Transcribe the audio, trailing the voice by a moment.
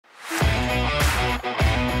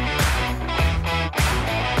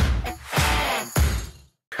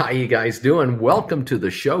How you guys doing? Welcome to the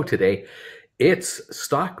show today. It's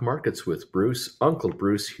Stock Markets with Bruce, Uncle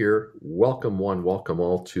Bruce here. Welcome one, welcome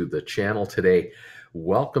all to the channel today.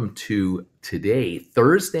 Welcome to today,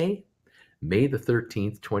 Thursday, May the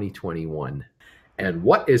 13th, 2021. And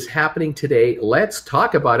what is happening today? Let's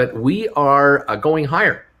talk about it. We are going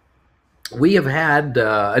higher. We have had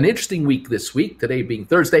an interesting week this week, today being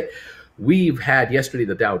Thursday. We've had yesterday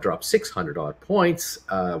the Dow dropped 600 odd points.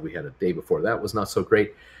 We had a day before that was not so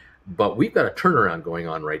great. But we've got a turnaround going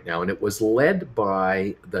on right now, and it was led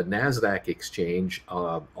by the NASDAQ exchange.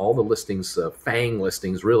 All the listings, FANG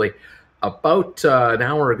listings, really. About an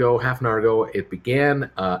hour ago, half an hour ago, it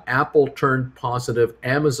began. Apple turned positive.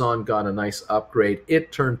 Amazon got a nice upgrade.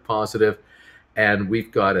 It turned positive, and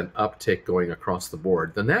we've got an uptick going across the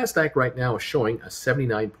board. The NASDAQ right now is showing a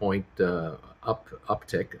 79-point uptick,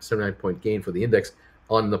 79-point gain for the index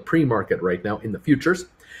on the pre-market right now in the futures.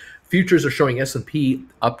 Futures are showing S&P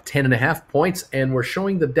up 10.5 points, and we're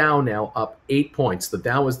showing the Dow now up 8 points. The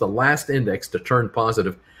Dow is the last index to turn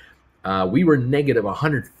positive. We were negative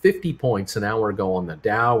 150 points an hour ago on the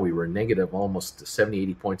Dow. We were negative almost 70,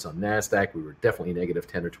 80 points on NASDAQ. We were definitely negative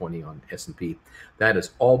 10 or 20 on S&P. That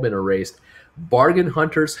has all been erased. Bargain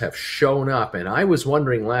hunters have shown up, and I was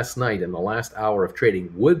wondering last night in the last hour of trading,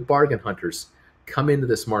 would bargain hunters come into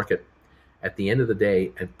this market at the end of the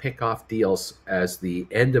day and pick off deals as the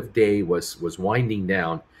end of day was winding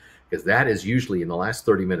down, because that is usually in the last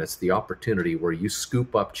 30 minutes the opportunity where you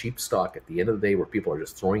scoop up cheap stock at the end of the day, where people are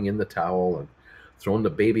just throwing in the towel and throwing the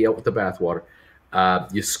baby out with the bathwater.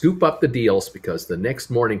 You scoop up the deals because the next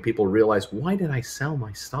morning people realize, why did I sell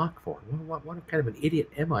my stock for? What kind of an idiot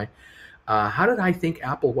am I? How did I think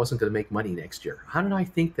Apple wasn't going to make money next year? How did I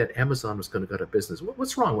think that Amazon was going to go to business?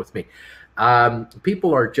 What's wrong with me?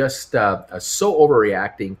 People are just so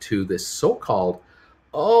overreacting to this so-called,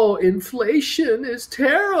 oh, inflation is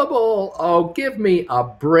terrible. Oh, give me a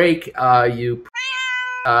break, you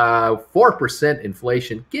 4%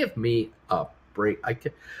 inflation. Give me a break.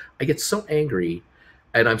 I get so angry,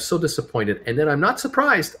 and I'm so disappointed, and then I'm not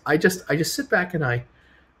surprised. I just sit back and I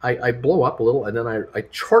blow up a little, and then I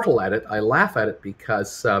chortle at it. I laugh at it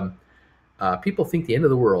because people think the end of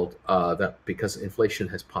the world that because inflation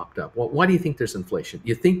has popped up. Well, why do you think there's inflation?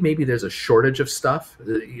 You think maybe there's a shortage of stuff?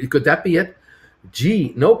 Could that be it?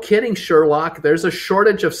 Gee, no kidding, Sherlock. There's a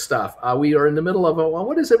shortage of stuff. We are in the middle of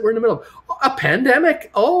what is it? We're in the middle of a pandemic.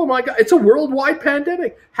 Oh my God, it's a worldwide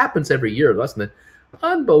pandemic. Happens every year, doesn't it?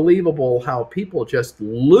 Unbelievable how people just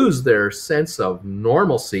lose their sense of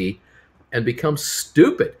normalcy and become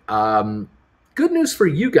stupid. Good news for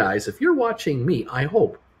you guys. If you're watching me, I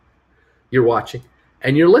hope you're watching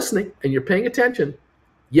and you're listening and you're paying attention.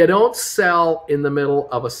 You don't sell in the middle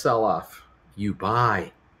of a sell-off. You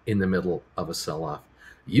buy in the middle of a sell-off.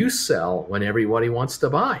 You sell when everybody wants to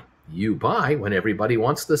buy. You buy when everybody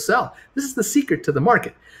wants to sell. This is the secret to the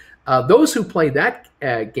market. Those who play that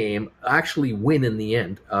game actually win in the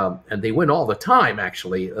end. And they win all the time,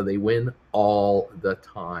 actually. They win all the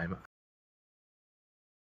time.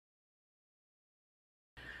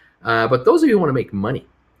 But those of you who want to make money,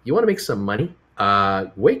 you want to make some money,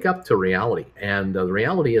 wake up to reality. And the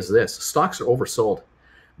reality is this: stocks are oversold.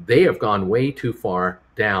 They have gone way too far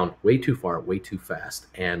down, way too far, way too fast.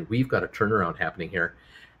 And we've got a turnaround happening here,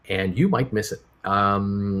 and you might miss it.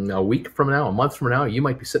 A week from now, a month from now, you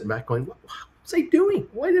might be sitting back going, what's I doing?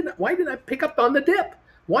 Why did I pick up on the dip?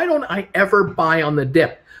 Why don't I ever buy on the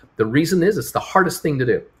dip? The reason is it's the hardest thing to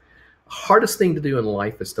do. Hardest thing to do in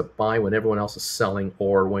life is to buy when everyone else is selling,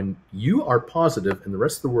 or when you are positive and the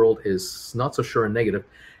rest of the world is not so sure and negative,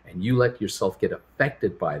 and you let yourself get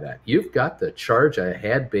affected by that. You've got to charge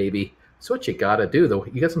ahead, baby. That's what you got to do, though.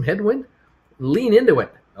 You got some headwind? Lean into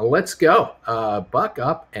it. Let's go. Buck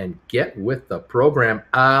up and get with the program.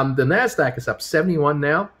 The NASDAQ is up 71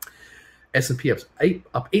 now. S&P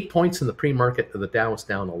up 8 points in the pre-market. The Dow is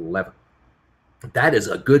down 11. That is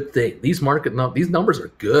a good thing. These numbers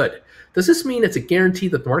are good. Does this mean it's a guarantee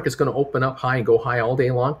that the market's going to open up high and go high all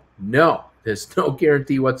day long? No, there's no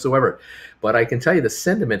guarantee whatsoever. But I can tell you the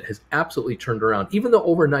sentiment has absolutely turned around. Even though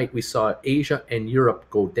overnight we saw Asia and Europe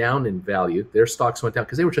go down in value, their stocks went down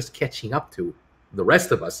because they were just catching up to the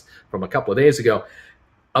rest of us from a couple of days ago.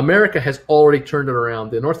 America has already turned it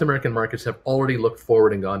around. The North American markets have already looked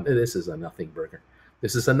forward and gone, this is a nothing burger.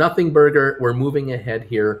 This is a nothing burger. We're moving ahead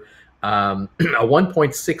here. A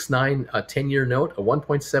 1.69 10-year note, a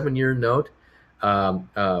 1.7-year note,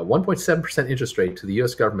 1.7% interest rate to the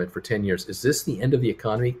U.S. government for 10 years. Is this the end of the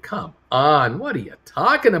economy? Come on. What are you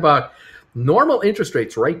talking about? Normal interest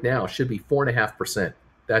rates right now should be 4.5%.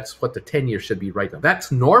 That's what the 10-year should be right now.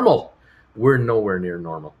 That's normal. we're nowhere near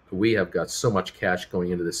normal. We have got so much cash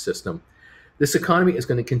going into this system. This economy is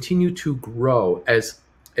going to continue to grow as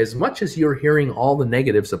much as you're hearing all the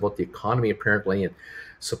negatives about the economy apparently and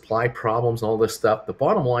supply problems and all this stuff. The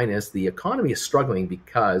bottom line is the economy is struggling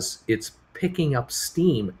because it's picking up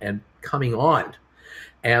steam and coming on,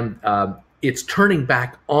 and it's turning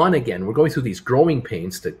back on again. We're going through these growing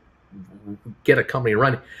pains to get a company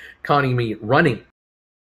running.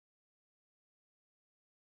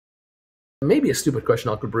 Maybe a stupid question,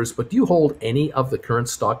 Uncle Bruce, but do you hold any of the current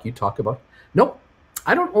stock you talk about? Nope.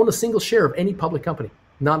 I don't own a single share of any public company.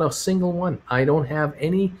 Not a single one. I don't have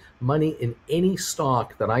any money in any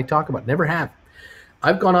stock that I talk about. Never have.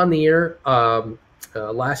 I've gone on the air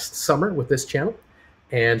last summer with this channel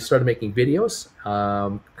and started making videos.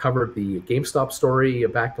 Covered the Gamestop story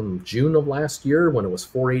back in June of last year when it was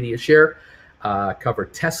 $4.80 a share.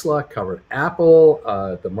 Covered Tesla, covered Apple,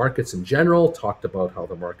 the markets in general, talked about how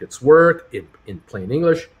the markets work in plain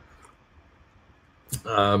English.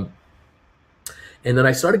 And then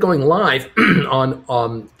I started going live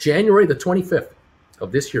on January the 25th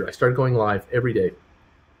of this year. I started going live every day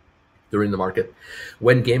during the market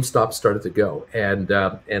when GameStop started to go. And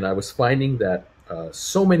I was finding that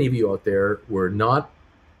so many of you out there were not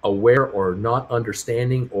aware or not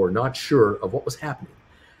understanding or not sure of what was happening.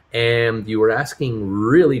 And you were asking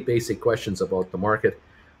really basic questions about the market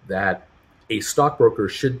that a stockbroker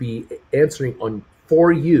should be answering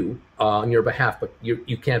for you on your behalf, but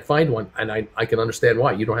you can't find one, and I can understand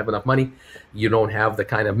why. You don't have enough money, you don't have the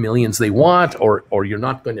kind of millions they want, or you're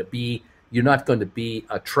not going to be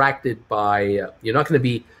attracted by you're not going to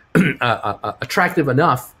be attractive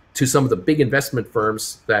enough to some of the big investment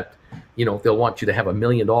firms that they'll want you to have $1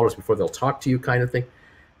 million before they'll talk to you, kind of thing.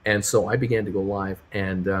 And so I began to go live,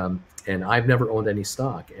 and I've never owned any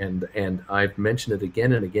stock, and I've mentioned it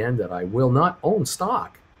again and again that I will not own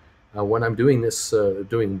stock when I'm doing this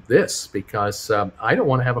because I don't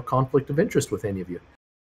want to have a conflict of interest with any of you.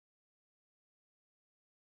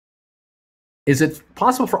 Is it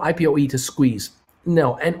possible for IPOE to squeeze?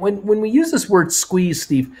 No. And when we use this word squeeze,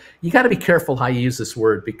 Steve, you got to be careful how you use this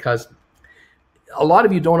word, because a lot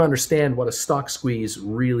of you don't understand what a stock squeeze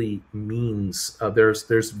really means.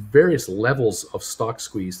 There's various levels of stock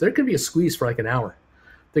squeeze. There can be a squeeze for like an hour.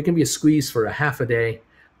 There can be a squeeze for a half a day.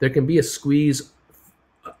 There can be a squeeze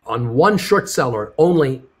on one short seller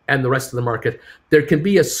only and the rest of the market. There can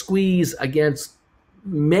be a squeeze against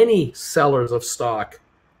many sellers of stock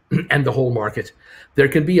and the whole market. There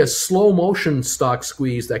can be a slow motion stock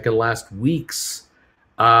squeeze that can last weeks.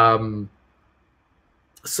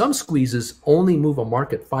 Some squeezes only move a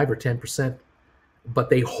market 5 or 10%,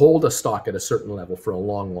 but they hold a stock at a certain level for a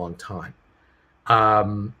long, long time.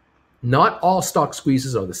 Not all stock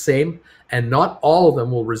squeezes are the same, and not all of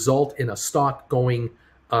them will result in a stock going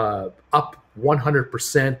up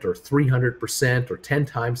 100% or 300% or 10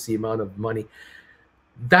 times the amount of money.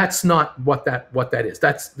 That's not what that is.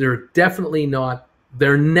 They're definitely not.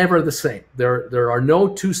 They're never the same. There are no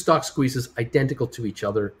two stock squeezes identical to each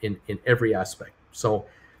other in every aspect. So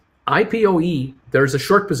IPOE, there's a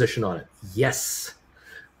short position on it. Yes.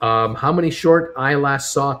 How many short? I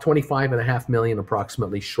last saw 25.5 million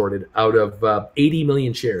approximately shorted out of 80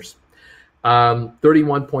 million shares,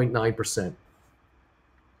 31.9%.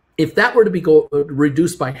 If that were to be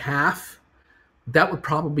reduced by half, that would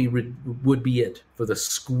probably would be it for the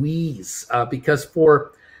squeeze, because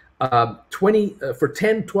for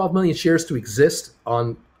 10, 12 million shares to exist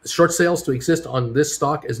on short sales to exist on this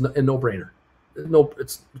stock is a no-brainer.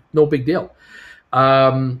 It's no big deal.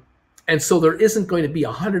 And so there isn't going to be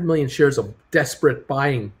 100 million shares of desperate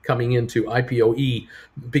buying coming into IPOE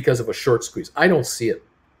because of a short squeeze. I don't see it.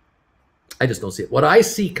 I just don't see it. What I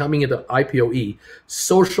see coming into IPOE,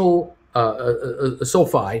 SoFi,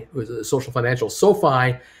 Social Financial,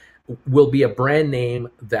 SoFi will be a brand name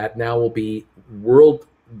that now will be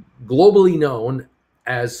globally known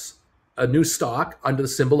as a new stock under the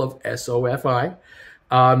symbol of SOFI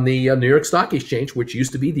on the New York Stock Exchange, which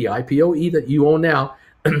used to be the IPOE that you own now.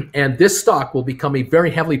 And this stock will become a very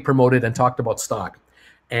heavily promoted and talked about stock.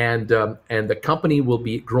 And the company will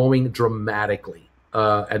be growing dramatically.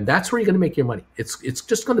 And that's where you're going to make your money. It's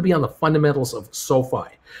just going to be on the fundamentals of SoFi.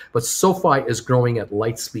 But SoFi is growing at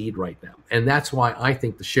light speed right now. And that's why I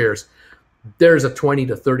think the shares, there's a $20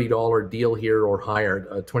 to $30 deal here or higher,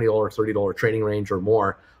 a $20, $30 trading range or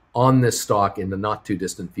more on this stock in the not too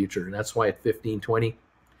distant future. And that's why at 15, 20,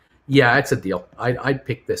 yeah, it's a deal. I'd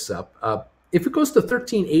pick this up. If it goes to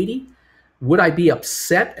 1380, would I be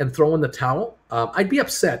upset and throw in the towel? I'd be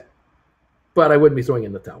upset, but I wouldn't be throwing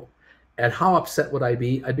in the towel. And how upset would I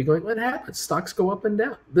be? I'd be going, what happens? Stocks go up and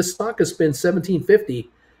down. This stock has been 1750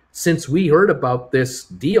 since we heard about this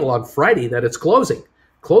deal on Friday that it's closing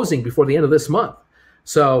before the end of this month.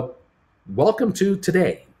 So welcome to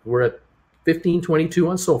today. We're at 1522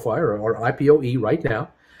 on SoFi or IPOE right now,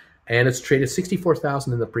 and it's traded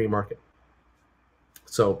 64,000 in the pre-market.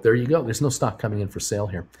 So there you go. There's no stock coming in for sale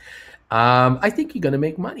here. I think you're going to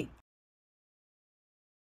make money.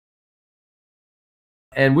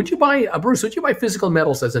 And would you buy, Bruce, would you buy physical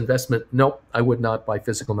metals as investment? No, I would not buy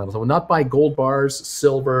physical metals. I would not buy gold bars,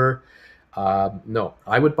 silver. No,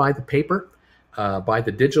 I would buy the paper, buy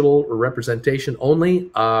the digital representation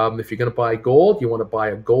only. If you're going to buy gold, you want to buy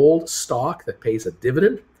a gold stock that pays a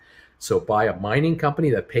dividend. So buy a mining company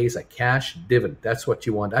that pays a cash dividend. That's what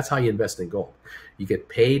you want. That's how you invest in gold. You get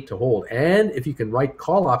paid to hold. And if you can write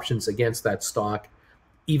call options against that stock,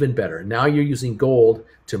 even better. Now you're using gold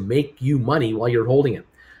to make you money while you're holding it.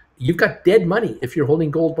 You've got dead money if you're holding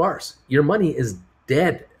gold bars. Your money is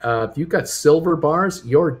dead. If you've got silver bars,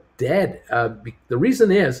 you're dead. The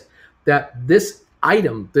reason is that this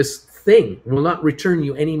item, this thing, will not return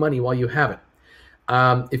you any money while you have it.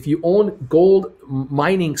 If you own gold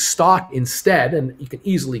mining stock instead, and you can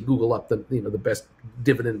easily Google up the best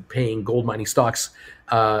dividend-paying gold mining stocks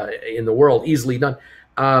in the world, easily done.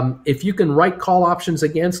 If you can write call options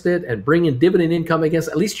against it and bring in dividend income against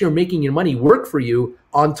it, at least you're making your money work for you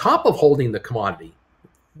on top of holding the commodity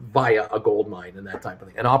via a gold mine and that type of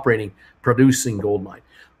thing, an operating, producing gold mine.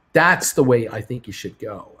 That's the way I think you should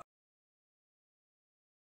go.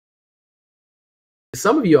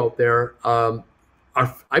 Some of you out there,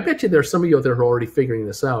 I bet you there's some of you out there who are already figuring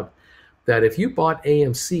this out, that if you bought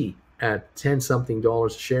AMC at 10-something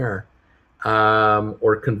dollars a share,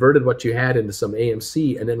 or converted what you had into some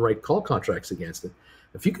AMC and then write call contracts against it,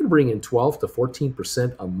 if you can bring in 12 to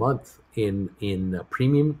 14% a month in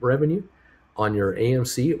premium revenue on your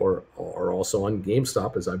AMC or also on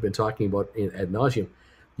Gamestop, as I've been talking about ad nauseum,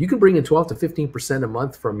 you can bring in 12 to 15% a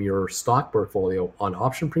month from your stock portfolio on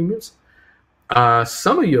option premiums.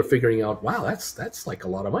 Some of you are figuring out, wow, that's like a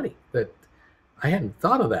lot of money. That I hadn't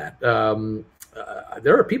thought of that.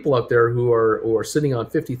 There are people out there who are sitting on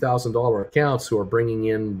 $50,000 accounts who are bringing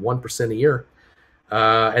in 1% a year,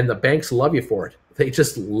 and the banks love you for it. They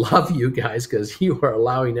just love you guys because you are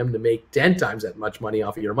allowing them to make 10 times that much money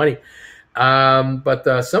off of your money.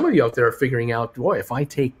 But some of you out there are figuring out, boy, if I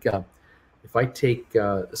take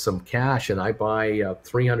some cash and I buy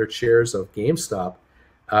 300 shares of GameStop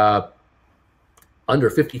under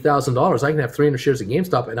 $50,000, I can have 300 shares of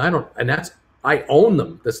GameStop, and I own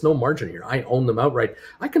them. There's no margin here. I own them outright.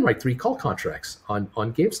 I can write 3 call contracts on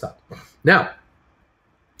GameStop. Now,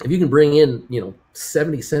 if you can bring in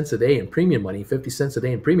 70 cents a day in premium money, 50 cents a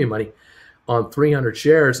day in premium money on 300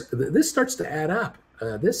 shares, this starts to add up.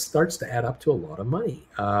 This starts to add up to a lot of money.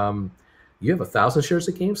 You have 1,000 shares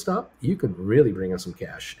of GameStop, you can really bring in some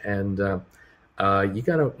cash, and you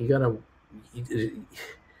gotta.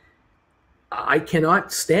 I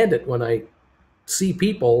cannot stand it when I see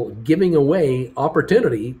people giving away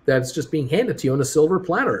opportunity that's just being handed to you on a silver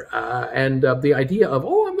platter. And the idea of,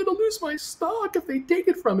 oh, I'm going to lose my stock if they take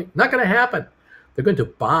it from me. Not going to happen. They're going to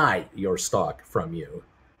buy your stock from you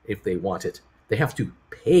if they want it. They have to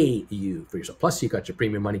pay you for your stock. Plus, you got your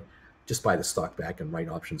premium money. Just buy the stock back and write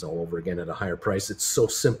options all over again at a higher price. It's so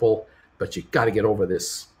simple, but you got to get over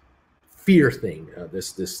this fear thing,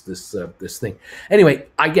 this thing. Anyway,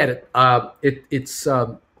 I get it.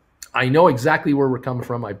 I know exactly where we're coming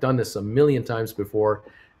from. I've done this a million times before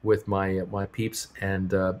with my peeps,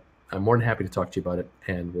 and I'm more than happy to talk to you about it.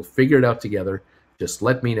 And we'll figure it out together. Just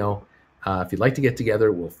let me know if you'd like to get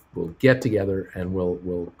together. We'll get together and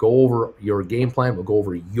we'll go over your game plan. We'll go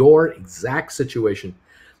over your exact situation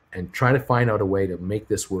and try to find out a way to make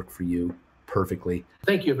this work for you perfectly.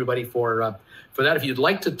 Thank you, everybody, for that. If you'd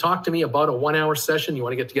like to talk to me about a 1-hour session, you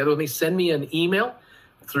want to get together with me, send me an email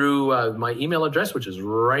through my email address, which is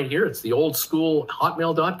right here. It's the old school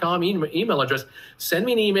hotmail.com email address. Send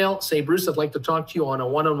me an email. Say, Bruce, I'd like to talk to you on a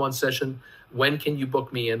one-on-one session. When can you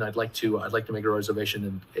book me in? I'd like to make a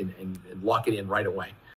reservation and lock it in right away.